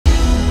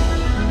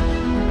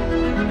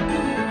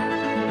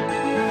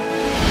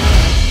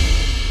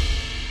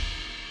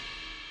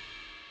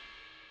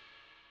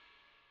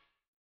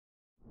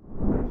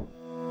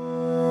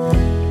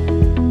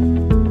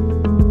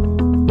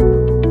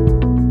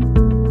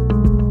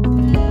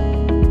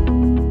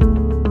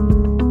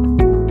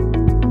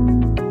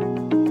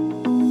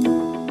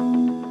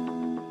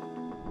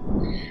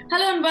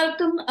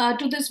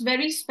this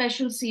very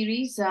special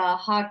series,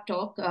 Heart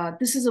Talk.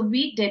 This is a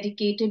week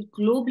dedicated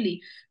globally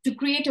to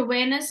create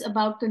awareness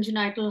about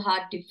congenital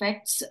heart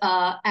defects.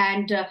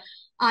 And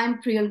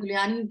I'm Priyal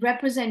Guliani,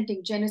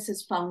 representing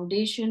Genesis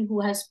Foundation, who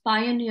has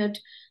pioneered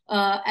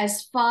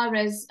as far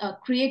as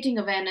creating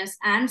awareness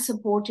and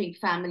supporting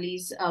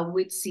families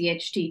with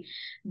CHD.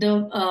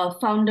 The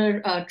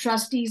founder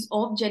trustees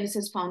of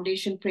Genesis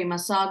Foundation, Prema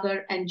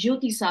Sagar and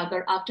Jyoti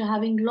Sagar, after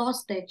having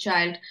lost their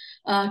child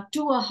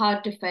to a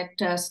heart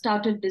defect,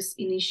 started this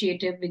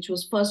initiative, which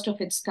was first of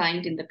its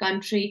kind in the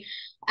country,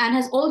 and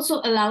has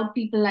also allowed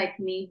people like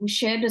me who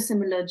shared a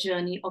similar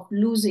journey of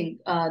losing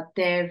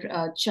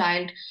their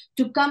child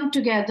to come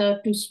together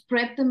to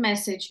spread the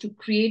message, to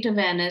create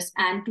awareness,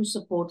 and to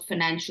support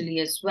financially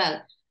as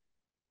well.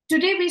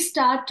 Today, we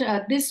start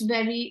this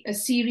very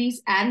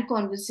series and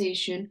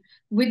conversation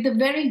with the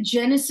very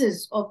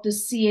genesis of the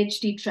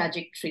CHD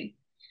trajectory.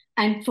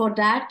 And for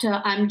that,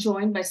 I'm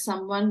joined by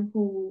someone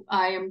who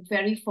I am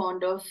very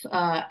fond of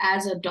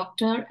as a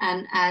doctor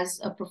and as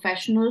a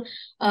professional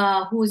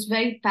who is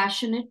very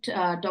passionate,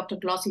 Dr.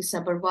 Glossy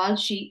Sabharwal.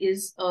 She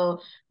is a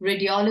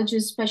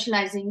radiologist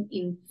specializing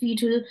in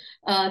fetal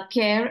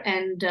care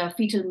and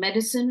fetal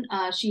medicine.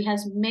 She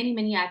has many,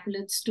 many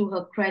accolades to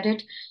her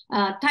credit.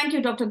 Thank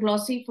you, Dr.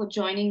 Glossy, for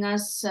joining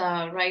us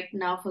right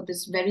now for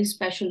this very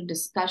special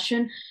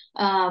discussion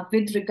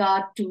with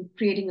regard to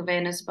creating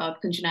awareness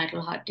about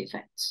congenital heart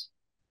defects.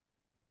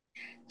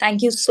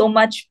 Thank you so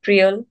much,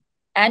 Priyal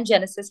and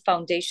Genesis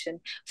Foundation,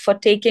 for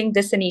taking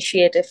this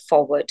initiative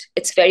forward.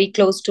 It's very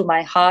close to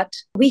my heart.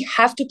 We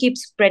have to keep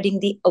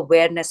spreading the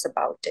awareness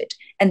about it.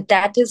 And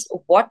that is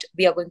what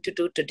we are going to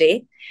do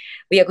today.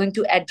 We are going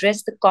to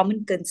address the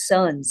common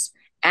concerns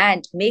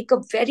and make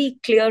a very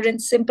clear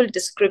and simple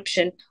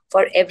description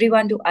for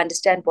everyone to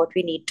understand what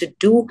we need to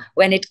do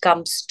when it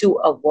comes to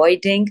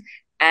avoiding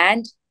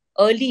and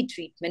early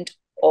treatment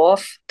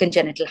of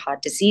congenital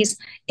heart disease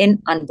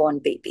in unborn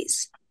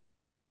babies.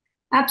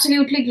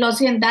 Absolutely,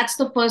 Glossy. And that's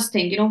the first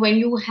thing. When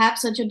you have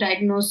such a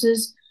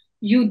diagnosis,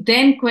 you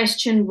then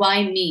question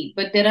why me.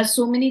 But there are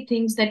so many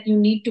things that you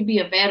need to be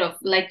aware of.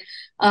 Like,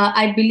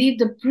 I believe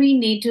the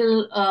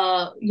prenatal,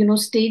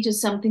 stage is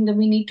something that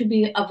we need to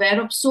be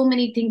aware of. So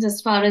many things as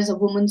far as a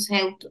woman's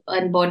health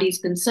and body is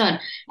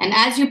concerned. And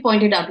as you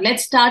pointed out,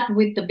 let's start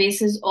with the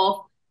basis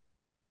of,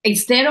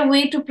 is there a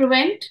way to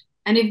prevent?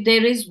 And if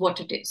there is, what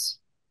it is?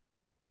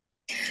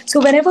 So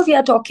whenever we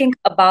are talking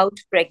about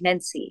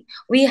pregnancy,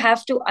 we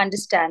have to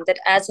understand that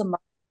as a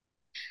mother,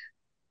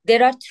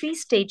 there are 3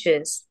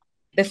 stages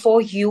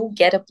before you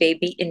get a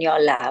baby in your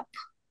lap.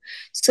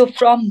 So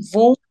from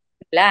womb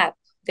to lap,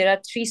 there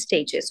are 3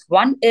 stages.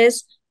 One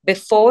is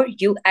before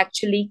you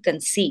actually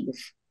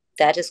conceive.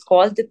 That is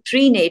called the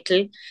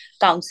prenatal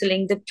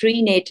counseling, the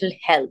prenatal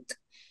health.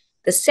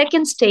 The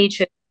second stage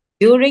is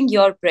during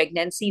your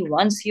pregnancy,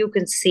 once you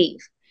conceive.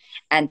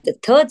 And the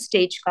third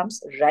stage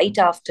comes right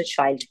after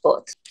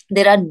childbirth.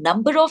 There are a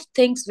number of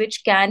things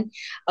which can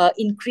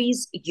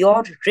increase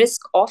your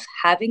risk of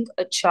having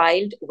a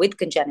child with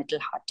congenital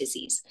heart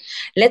disease.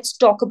 Let's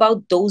talk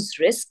about those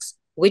risks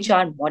which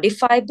are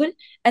modifiable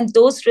and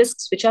those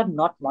risks which are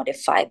not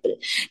modifiable.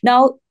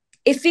 Now,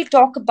 if we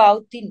talk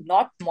about the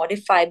not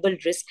modifiable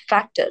risk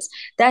factors,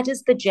 that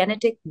is the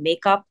genetic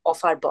makeup of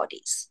our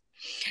bodies.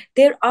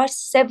 There are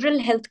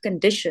several health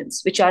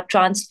conditions which are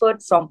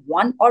transferred from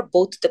one or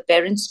both the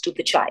parents to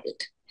the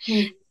child.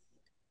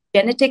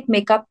 Genetic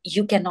makeup,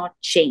 you cannot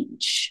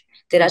change.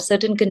 There are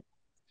certain conditions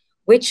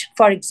which,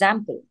 for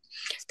example,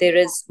 there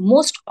is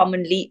most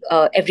commonly,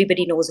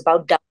 everybody knows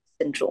about Down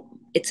syndrome.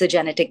 It's a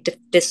genetic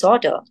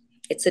disorder.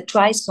 It's a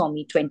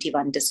trisomy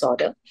 21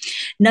 disorder.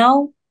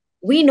 Now,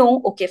 we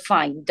know, okay,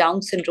 fine,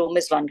 Down syndrome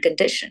is one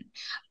condition.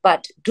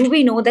 But do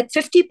we know that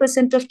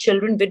 50% of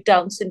children with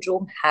Down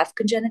syndrome have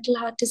congenital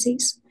heart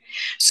disease?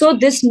 So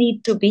this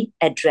needs to be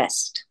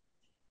addressed.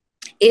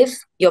 If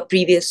your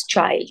previous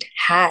child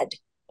had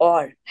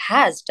or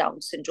has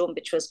Down syndrome,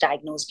 which was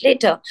diagnosed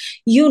later,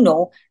 you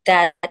know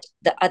that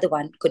the other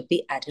one could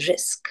be at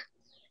risk.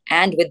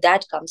 And with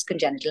that comes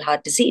congenital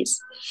heart disease.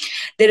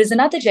 There is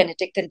another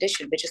genetic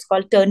condition which is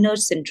called Turner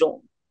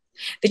syndrome,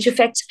 which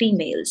affects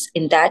females,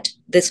 in that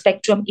the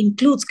spectrum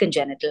includes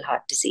congenital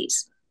heart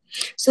disease.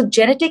 So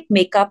genetic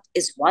makeup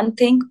is one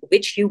thing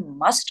which you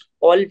must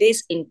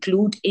always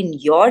include in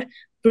your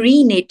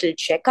prenatal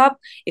checkup.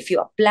 If you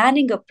are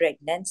planning a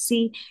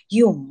pregnancy,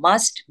 you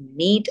must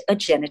meet a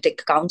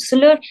genetic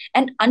counselor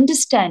and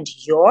understand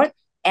your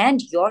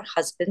and your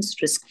husband's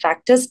risk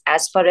factors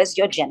as far as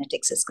your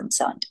genetics is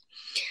concerned.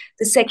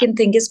 The second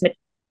thing is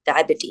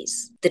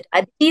diabetes. The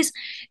diabetes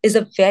is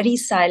a very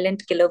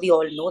silent killer. We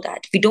all know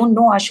that. We don't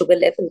know our sugar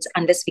levels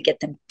unless we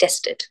get them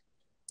tested.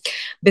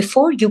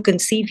 Before you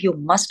conceive, you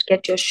must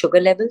get your sugar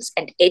levels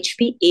and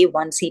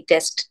HbA1c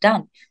test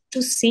done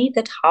to see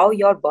that how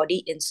your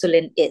body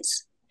insulin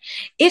is.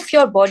 If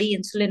your body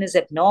insulin is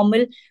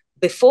abnormal,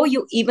 before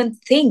you even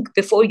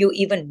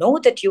know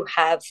that you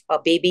have a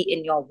baby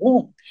in your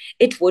womb,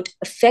 it would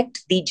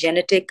affect the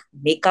genetic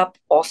makeup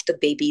of the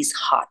baby's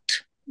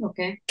heart.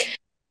 Okay.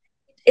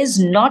 is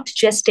not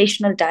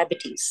gestational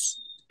diabetes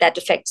that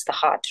affects the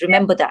heart.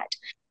 Remember that.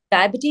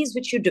 Diabetes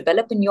which you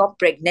develop in your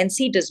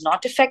pregnancy does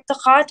not affect the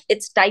heart.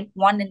 It's type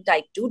 1 and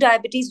type 2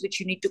 diabetes, which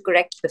you need to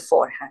correct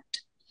beforehand.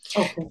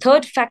 Okay.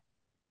 Third factor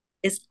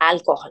is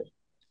alcohol.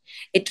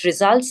 It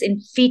results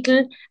in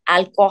fetal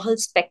alcohol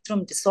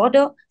spectrum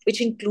disorder,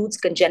 which includes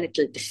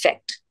congenital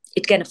defect.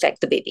 It can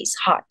affect the baby's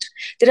heart.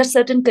 There are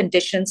certain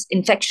conditions,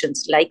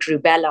 infections like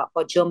rubella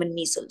or German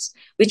measles,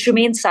 which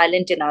remain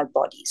silent in our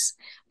bodies.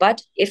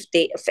 But if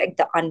they affect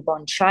the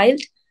unborn child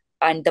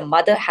and the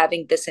mother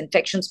having this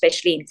infection,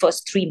 especially in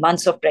first 3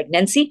 months of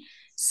pregnancy,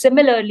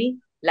 similarly,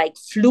 like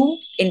flu,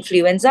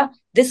 influenza,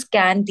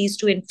 these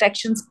two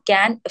infections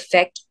can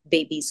affect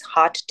baby's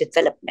heart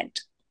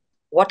development.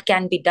 What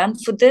can be done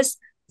for this?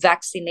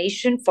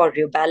 Vaccination for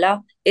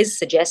rubella is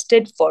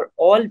suggested for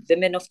all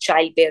women of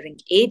childbearing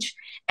age,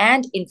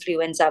 and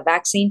influenza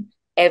vaccine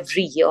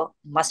every year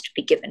must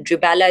be given.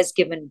 Rubella is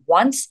given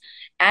once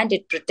and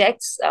it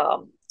protects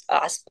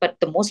us. But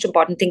the most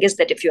important thing is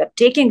that if you are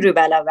taking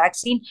rubella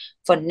vaccine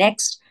for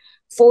next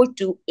 4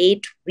 to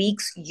 8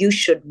 weeks, you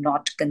should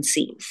not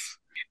conceive.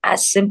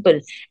 As simple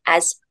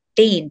as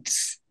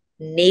paints,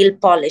 nail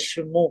polish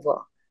remover,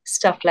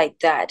 stuff like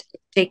that,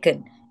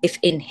 taken if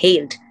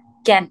inhaled,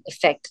 can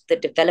affect the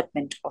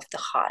development of the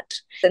heart.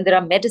 And there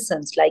are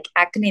medicines like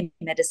acne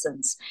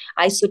medicines,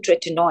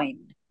 isotretinoin,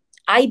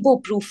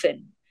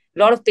 ibuprofen. A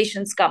lot of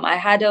patients come. I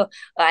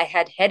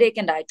had headache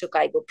and I took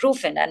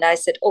ibuprofen, and I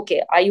said,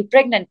 okay, are you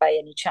pregnant by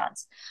any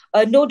chance?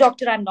 No,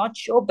 doctor, I'm not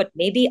sure, but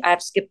maybe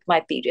I've skipped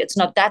my periods.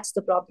 Now that's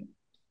the problem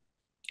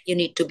you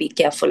need to be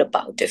careful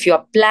about. If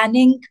you're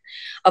planning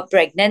a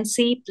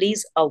pregnancy,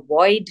 please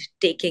avoid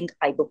taking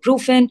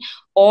ibuprofen,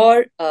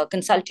 or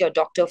consult your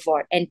doctor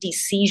for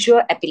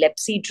anti-seizure,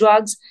 epilepsy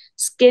drugs,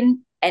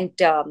 skin and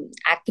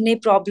acne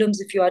problems.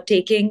 If you are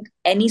taking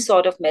any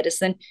sort of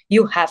medicine,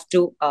 you have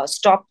to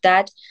stop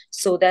that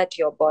so that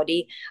your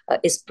body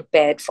is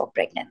prepared for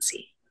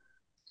pregnancy.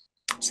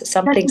 So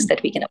some things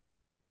that we can.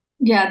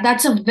 Yeah,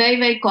 that's a very,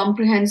 very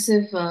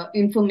comprehensive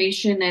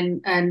information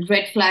and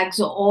red flags,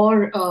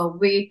 or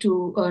way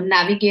to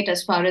navigate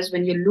as far as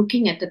when you're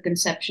looking at the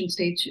conception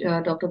stage,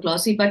 Dr.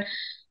 Glossy. But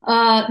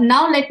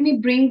now let me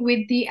bring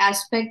with the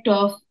aspect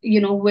of,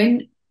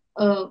 when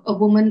a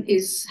woman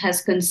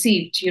has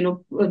conceived,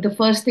 the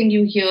first thing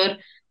you hear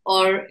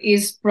or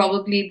is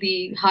probably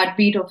the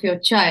heartbeat of your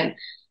child.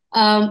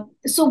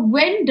 So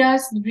when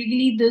does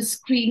really the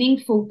screening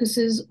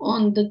focuses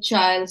on the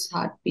child's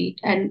heartbeat,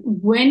 and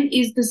when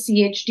is the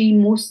CHD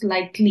most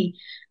likely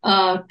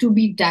to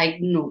be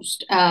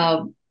diagnosed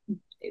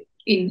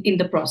in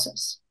the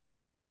process?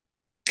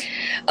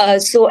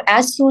 So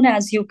as soon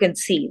as you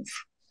conceive,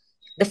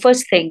 the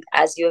first thing,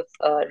 as you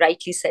have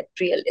rightly said,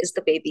 Priyal, is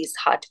the baby's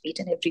heartbeat,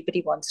 and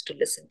everybody wants to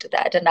listen to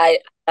that. And I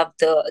love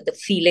the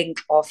feeling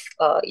of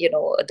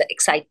the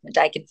excitement.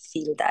 I can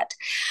feel that.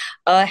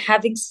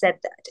 Having said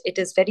that, it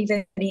is very,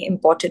 very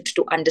important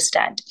to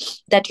understand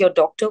that your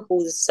doctor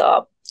who's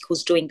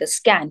doing the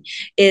scan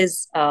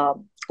is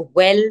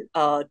well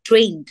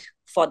trained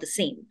for the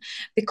same,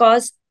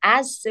 because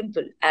as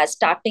simple as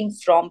starting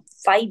from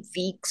 5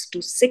 weeks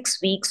to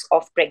 6 weeks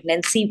of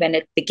pregnancy, when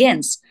it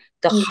begins,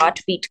 the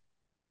heartbeat,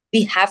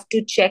 we have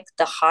to check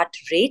the heart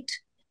rate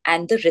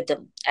and the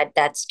rhythm. At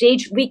that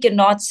stage, we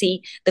cannot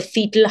see the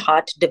fetal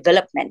heart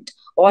development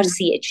or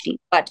CHD,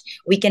 but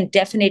we can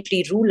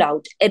definitely rule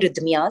out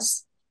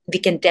arrhythmias. We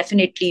can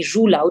definitely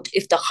rule out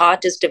if the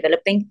heart is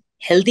developing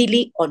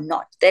healthily or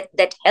not.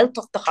 That health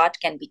of the heart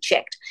can be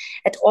checked.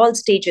 At all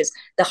stages,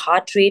 the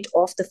heart rate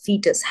of the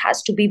fetus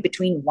has to be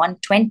between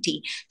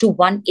 120 to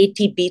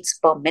 180 beats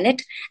per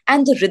minute,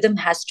 and the rhythm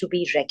has to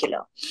be regular.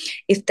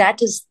 If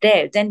that is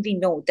there, then we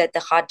know that the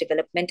heart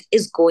development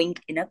is going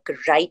in a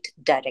right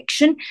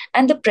direction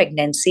and the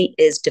pregnancy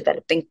is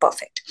developing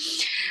perfect.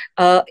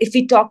 If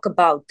we talk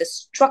about the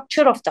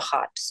structure of the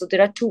heart, so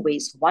there are two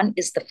ways. One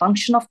is the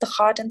function of the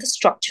heart and the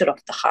structure of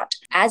the heart.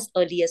 As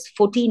early as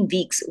 14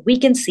 weeks, we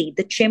can see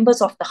the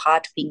chambers of the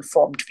heart being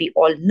formed. We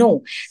all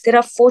know there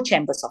are 4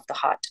 chambers of the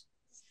heart.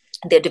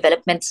 Their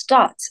development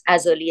starts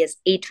as early as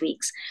 8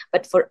 weeks.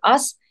 But for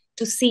us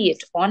to see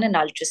it on an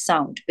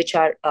ultrasound, which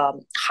are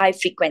high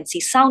frequency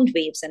sound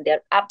waves, and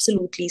they're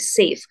absolutely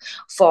safe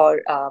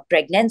for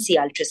pregnancy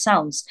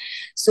ultrasounds.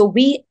 So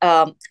we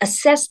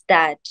assess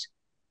that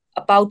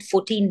about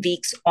 14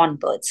 weeks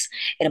onwards.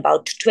 In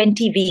about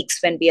 20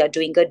 weeks, when we are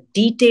doing a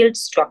detailed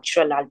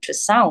structural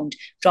ultrasound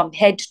from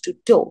head to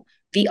toe,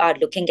 we are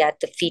looking at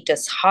the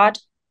fetus heart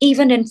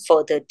even in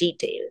further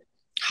detail.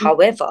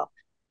 However,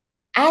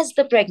 as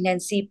the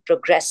pregnancy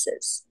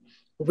progresses,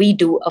 we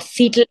do a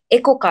fetal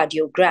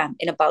echocardiogram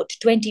in about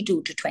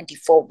 22 to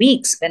 24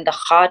 weeks, when the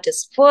heart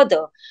is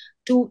further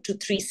 2 to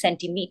 3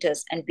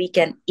 centimeters, and we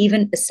can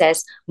even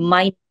assess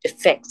minor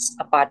defects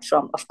apart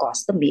from, of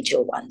course, the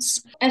major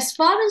ones. As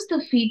far as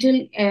the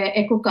fetal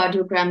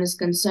echocardiogram is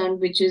concerned,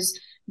 which is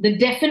the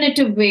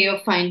definitive way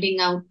of finding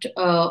out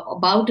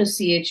about a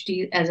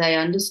CHD, as I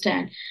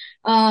understand,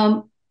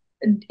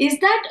 is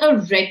that a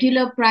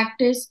regular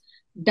practice?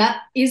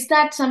 Is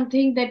that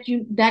something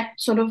that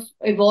sort of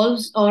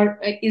evolves, or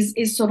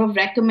is sort of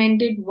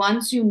recommended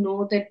once you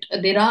know that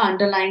there are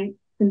underlying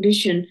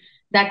condition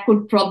that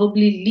could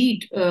probably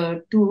lead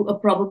to a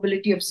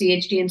probability of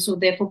CHD, and so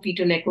therefore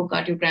fetal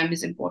echocardiogram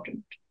is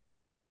important?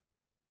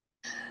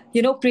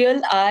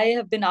 Priyal, I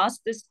have been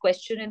asked this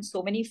question in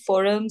so many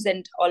forums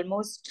and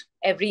almost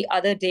every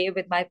other day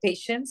with my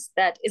patients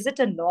that is it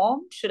a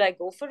norm? Should I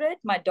go for it?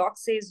 My doc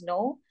says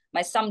no.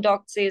 My some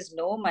doc says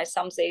no. My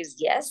some says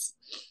yes.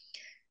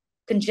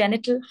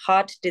 Congenital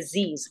heart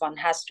disease, one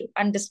has to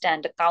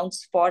understand,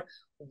 accounts for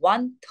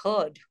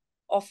 1/3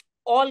 of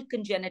all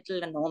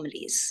congenital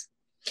anomalies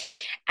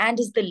and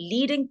is the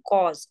leading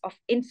cause of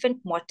infant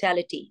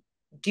mortality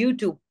due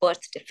to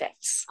birth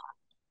defects.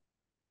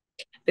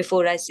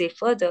 Before I say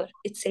further,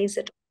 it says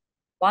that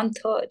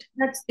 1/3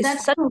 is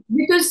That's such. true,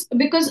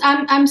 because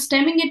I'm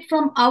stemming it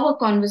from our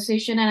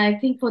conversation, and I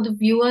think for the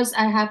viewers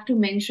I have to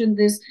mention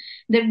this,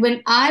 that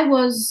when I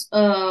was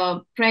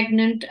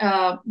pregnant,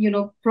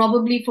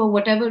 probably for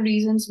whatever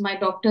reasons my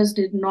doctors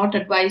did not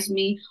advise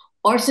me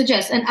or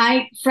suggest, and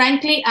I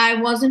frankly I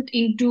wasn't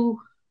into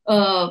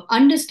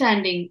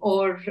understanding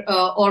or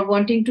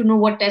wanting to know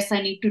what tests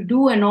I need to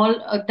do and all,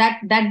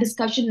 that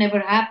discussion never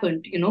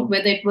happened,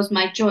 whether it was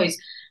my choice.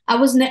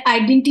 I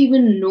didn't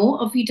even know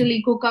a fetal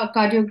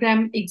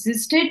echocardiogram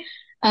existed.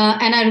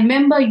 And I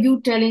remember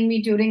you telling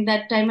me during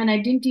that time, and I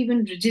didn't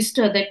even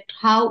register that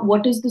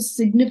what is the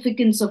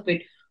significance of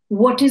it?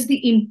 What is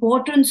the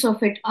importance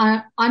of it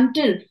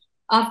until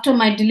after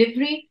my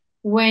delivery,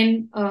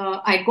 when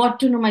I got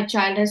to know my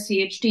child has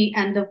CHD,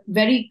 and the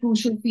very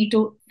crucial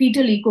fetal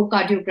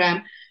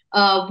echocardiogram,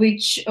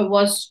 which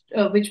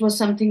was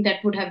something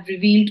that would have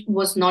revealed,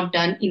 was not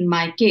done in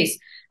my case.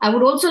 I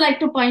would also like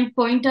to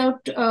point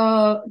out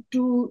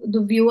to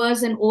the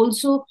viewers, and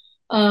also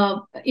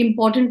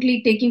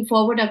importantly, taking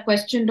forward a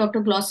question, Dr.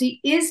 Glossy,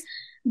 is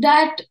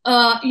that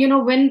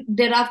when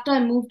thereafter I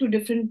moved to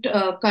different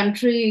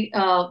country,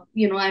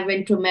 I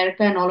went to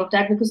America and all of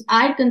that, because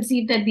I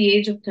conceived at the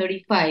age of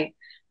 35,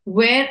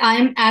 where I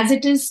am, as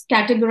it is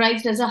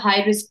categorized as a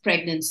high risk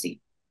pregnancy,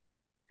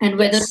 and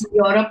whether Yes. in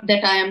Europe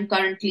that I am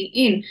currently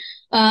in,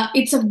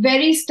 it's a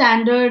very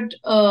standard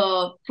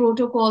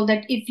protocol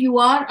that if you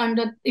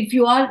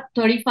are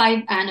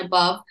 35 and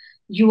above,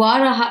 you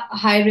are a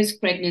high risk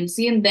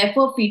pregnancy, and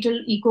therefore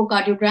fetal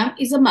echocardiogram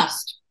is a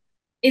must,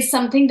 is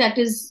something that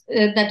is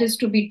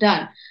to be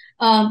done.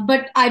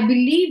 But I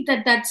believe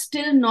that that's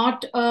still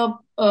not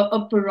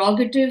a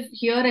prerogative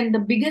here. And the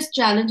biggest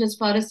challenge as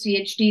far as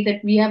CHD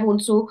that we have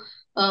also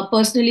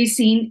personally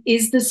seen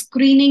is the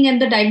screening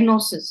and the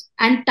diagnosis.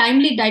 And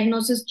timely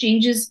diagnosis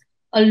changes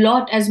a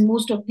lot, as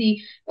most of the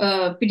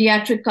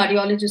pediatric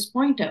cardiologists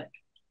point out.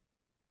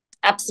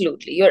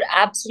 Absolutely. You're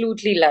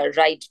absolutely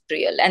right,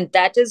 Priyal. And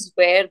that is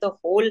where the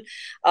whole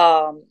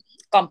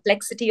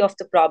complexity of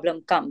the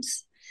problem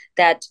comes,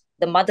 that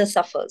the mother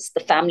suffers,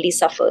 the family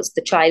suffers,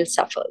 the child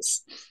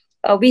suffers.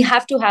 We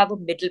have to have a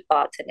middle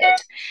path in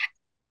it.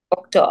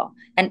 Doctor,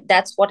 and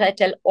that's what I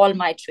tell all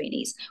my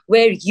trainees,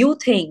 where you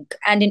think,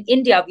 and in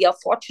India we are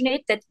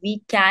fortunate that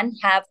we can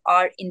have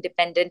our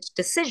independent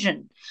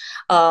decision,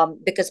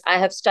 because I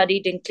have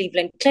studied in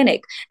Cleveland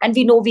Clinic and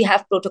we know we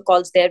have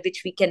protocols there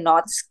which we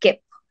cannot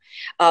skip.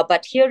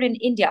 But here in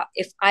India,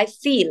 if I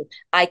feel,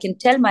 I can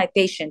tell my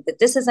patient that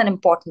this is an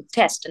important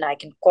test, and I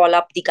can call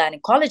up the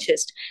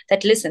gynecologist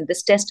that, listen,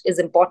 this test is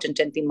important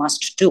and we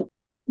must do.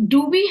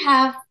 Do we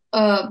have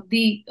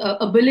the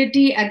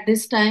ability at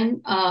this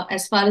time,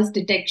 as far as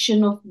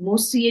detection of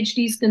most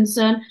CHD is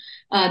concerned?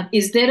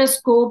 Is there a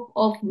scope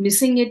of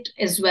missing it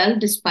as well,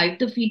 despite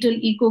the fetal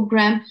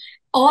echogram,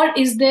 or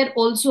is there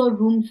also a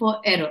room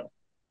for error?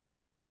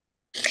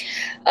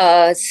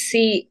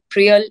 See,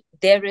 Priyal,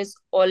 there is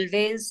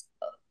always,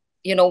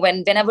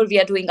 whenever we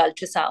are doing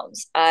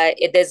ultrasounds,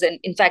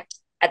 in fact,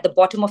 at the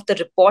bottom of the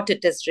report,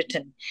 it is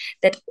written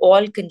that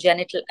all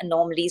congenital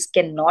anomalies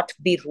cannot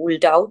be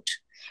ruled out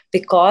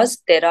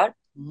because there are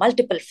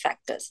multiple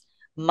factors: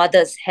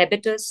 mother's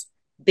habitus,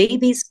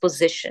 baby's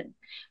position,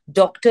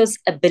 doctor's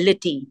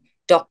ability,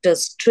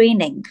 doctor's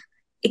training,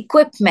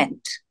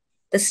 equipment,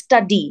 the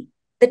study,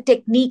 the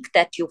technique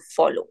that you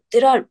follow.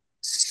 There are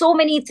so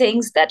many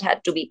things that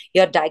had to be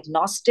your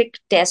diagnostic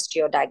test,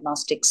 your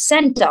diagnostic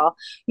center.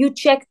 You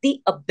check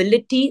the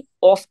ability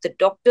of the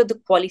doctor, the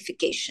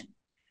qualification.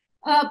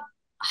 Uh,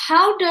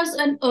 how does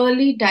an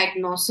early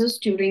diagnosis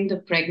during the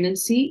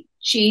pregnancy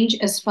change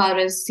as far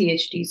as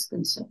CHD is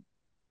concerned?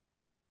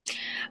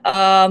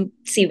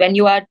 See, when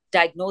you are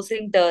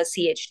diagnosing the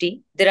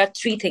CHD, there are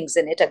three things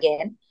in it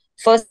again.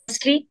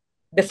 Firstly,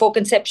 before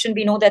conception,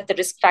 we know that the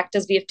risk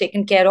factors we have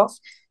taken care of.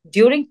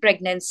 During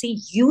pregnancy,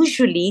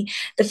 usually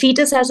the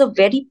fetus has a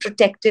very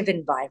protective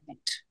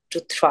environment to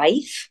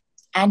thrive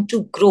and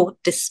to grow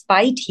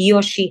despite he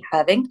or she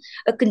having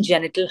a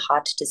congenital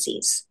heart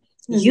disease.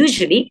 Mm-hmm.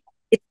 Usually,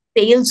 it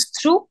sails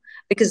through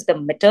because the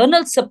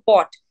maternal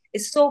support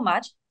is so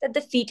much that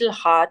the fetal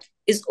heart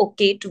is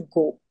okay to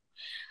go.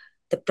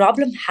 The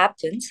problem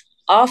happens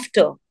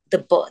after the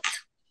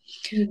birth.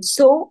 Mm-hmm.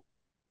 So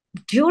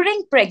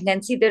during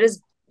pregnancy, there is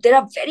there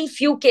are very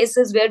few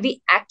cases where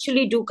we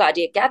actually do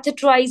cardiac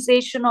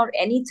catheterization or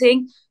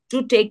anything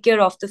to take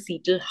care of the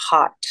fetal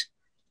heart.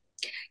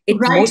 It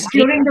Right,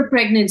 mostly during the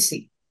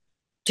pregnancy.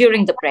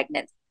 during the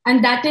pregnancy.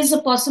 And that is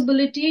a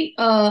possibility.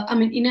 I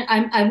mean,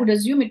 I would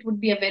assume it would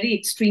be a very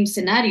extreme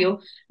scenario,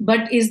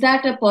 but is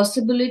that a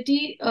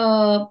possibility?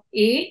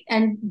 A,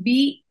 and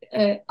B,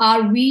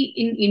 are we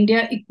in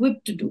India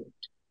equipped to do it?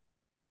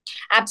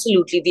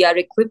 Absolutely, we are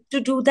equipped to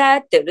do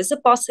that. There is a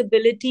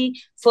possibility.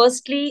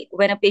 Firstly,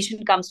 when a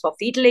patient comes for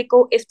fetal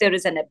echo, if there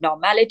is an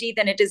abnormality,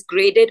 then it is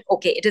graded,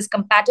 okay, it is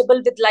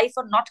compatible with life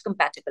or not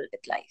compatible with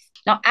life.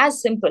 Now,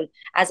 as simple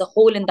as a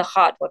hole in the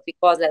heart, what we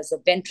call as a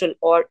ventral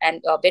or an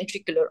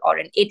ventricular or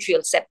an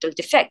atrial septal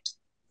defect,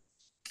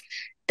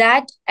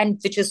 that, and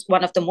which is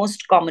one of the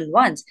most common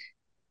ones,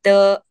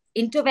 the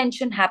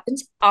intervention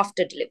happens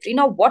after delivery.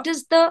 Now, what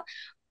is the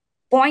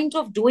point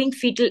of doing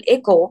fetal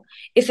echo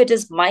if it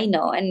is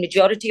minor, and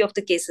majority of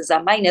the cases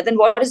are minor? Then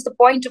what is the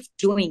point of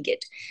doing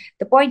it?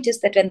 The point is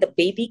that when the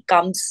baby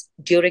comes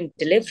during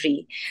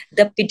delivery,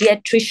 the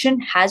pediatrician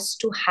has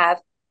to have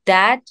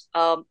that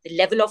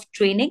level of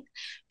training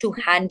to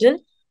handle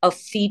a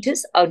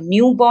fetus, a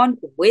newborn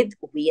with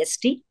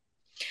VSD,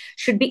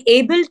 should be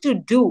able to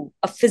do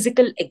a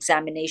physical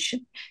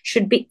examination,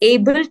 should be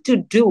able to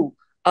do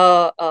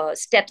a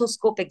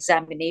stethoscope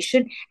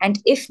examination, and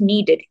if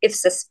needed, if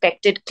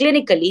suspected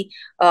clinically,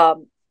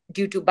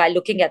 due to by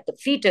looking at the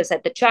fetus,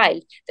 at the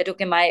child, that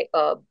okay, my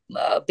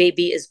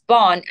baby is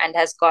born and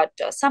has got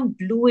some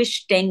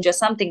bluish tinge or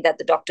something that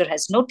the doctor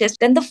has noticed,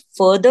 then the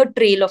further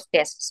trail of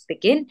tests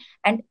begin.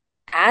 And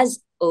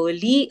as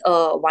early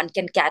one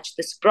can catch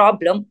this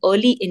problem,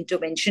 early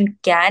intervention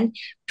can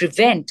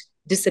prevent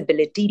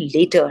disability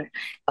later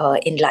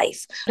in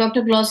life.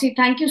 Dr. Glossy,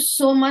 thank you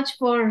so much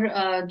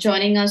for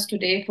joining us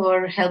today,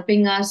 for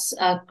helping us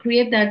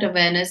create that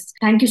awareness.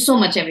 Thank you so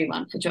much,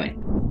 everyone, for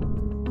joining.